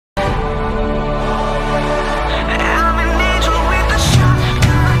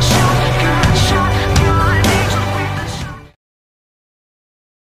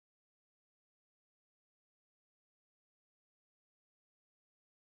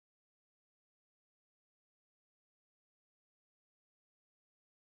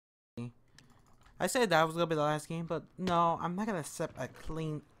I said that was gonna be the last game, but no, I'm not gonna accept a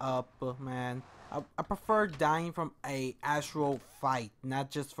clean up, man. I prefer dying from a actual fight,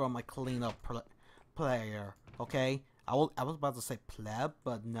 not just from a clean up player. Okay, I was about to say pleb,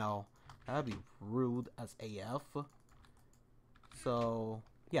 but no, that'd be rude as AF. So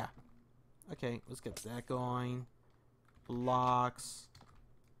yeah, okay, let's get that going. Blocks.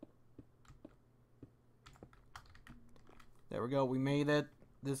 There we go. We made it.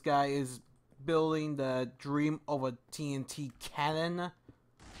 This guy is building the dream of a TNT cannon.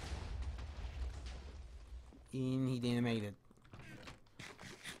 And he didn't make it.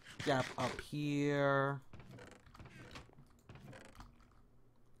 Gap up here.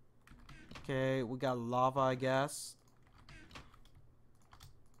 Okay, we got lava, I guess.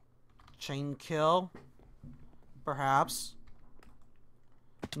 Chain kill. Perhaps.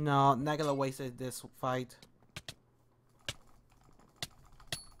 No, not gonna waste this fight.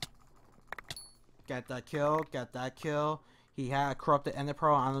 Get that kill, get that kill. He had a corrupted Ender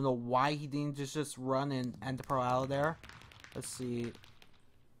Pearl. I don't know why he didn't just run and Ender Pearl out of there. Let's see.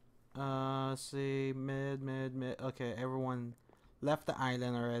 Let's see. Mid. Okay, everyone left the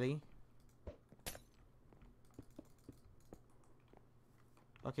island already.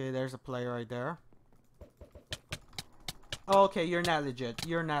 Okay, there's a player right there. Okay, you're not legit.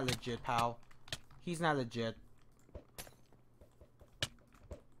 You're not legit, pal. He's not legit.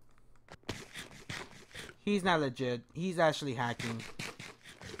 He's not legit. He's actually hacking.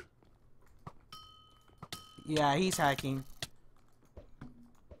 Yeah, he's hacking.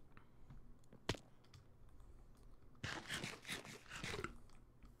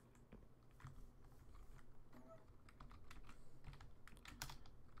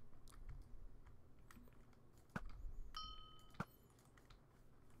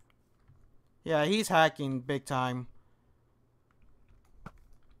 Yeah, he's hacking big time.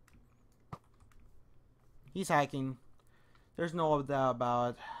 He's hacking. There's no doubt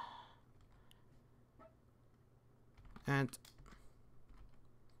about it. And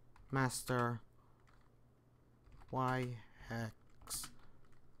master, why hex?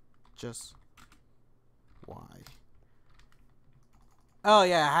 Just why? Oh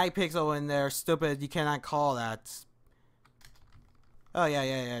yeah, Hypixel in there. Stupid. You cannot call that. Oh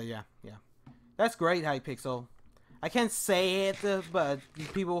yeah. That's great, Hypixel. I can't say it, but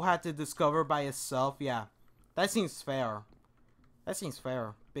people had to discover by itself. Yeah, that seems fair. That seems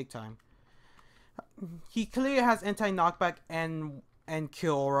fair, big time. He clearly has anti-knockback and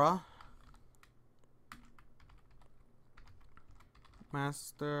kill aura.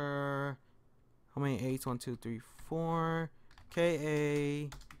 Master, how many 8s? 1, 2, 3, 4. KA,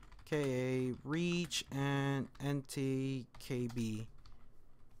 reach, and NT, KB.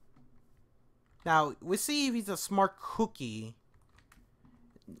 Now, we'll see if he's a smart cookie.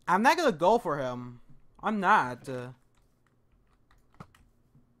 I'm not gonna go for him. I'm not gonna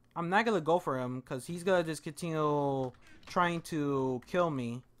go for him because he's gonna just continue trying to kill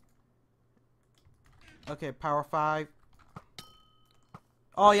me. Okay, power 5.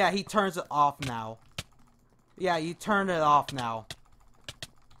 Oh yeah, he turns it off now. Yeah, he turned it off now.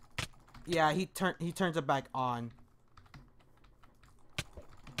 Yeah, he turns it back on.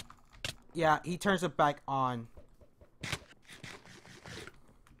 Yeah, he turns it back on.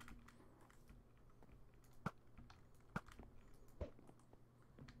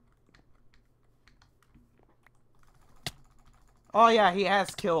 Oh yeah, he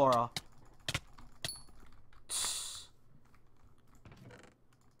has kill aura.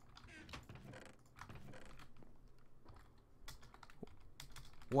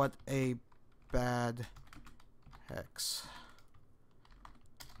 What a bad hex.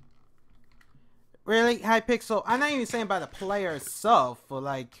 Really, Hypixel? I'm not even saying by the player itself, but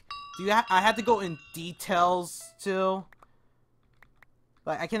like, I had to go in details too.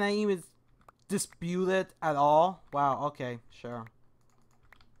 Like, I cannot even dispute it at all. Wow. Okay, sure.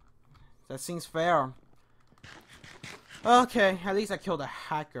 That seems fair. Okay, at least I killed a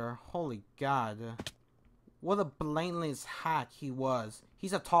hacker. Holy God, what a blameless hack he was.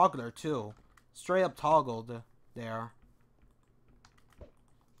 He's a toggler too. Straight up toggled there.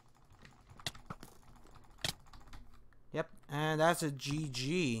 Yep, and that's a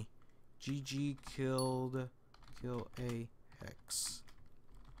GG. GG kill a hex.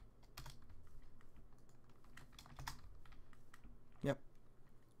 Yep.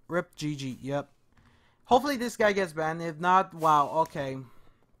 Rip GG, yep. Hopefully this guy gets banned. If not, wow, okay.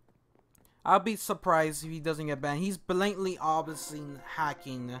 I'll be surprised if he doesn't get banned. He's blatantly obviously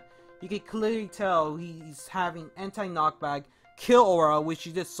hacking. You can clearly tell he's having anti-knockback, kill aura, which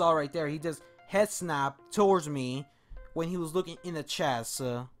you just saw right there. He just head snapped towards me when he was looking in the chest.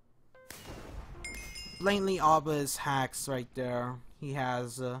 blatantly obvious hacks right there. He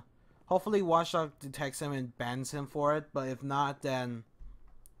has, hopefully Watchdog detects him and bans him for it, but if not, then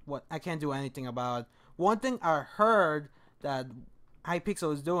what? I can't do anything about it. One thing I heard that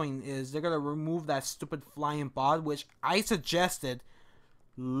Hypixel is doing is they're gonna remove that stupid flying bot, which I suggested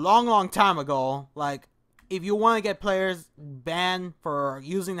long time ago. Like, if you want to get players banned for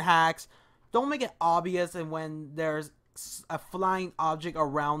using the hacks, don't make it obvious and when there's a flying object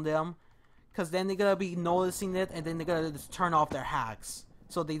around them, because then they're gonna be noticing it and then they're gonna just turn off their hacks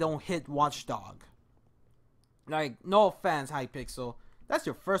so they don't hit Watchdog. Like, no offense, Hypixel, that's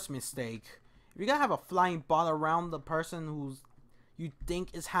your first mistake. If you're gonna have a flying bot around the person who's you think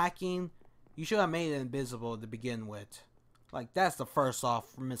is hacking, you should have made it invisible to begin with. Like, that's the first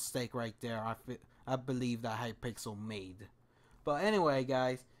off mistake right there. I believe that Hypixel made. But anyway,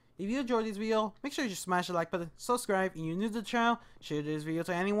 guys, if you enjoyed this video, make sure you smash the like button, subscribe, and you're new to the channel, share this video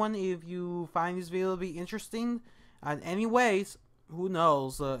to anyone if you find this video to be interesting. And anyways, who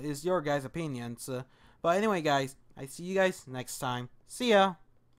knows, it's your guys' opinions. But anyway, guys, I see you guys next time. See ya!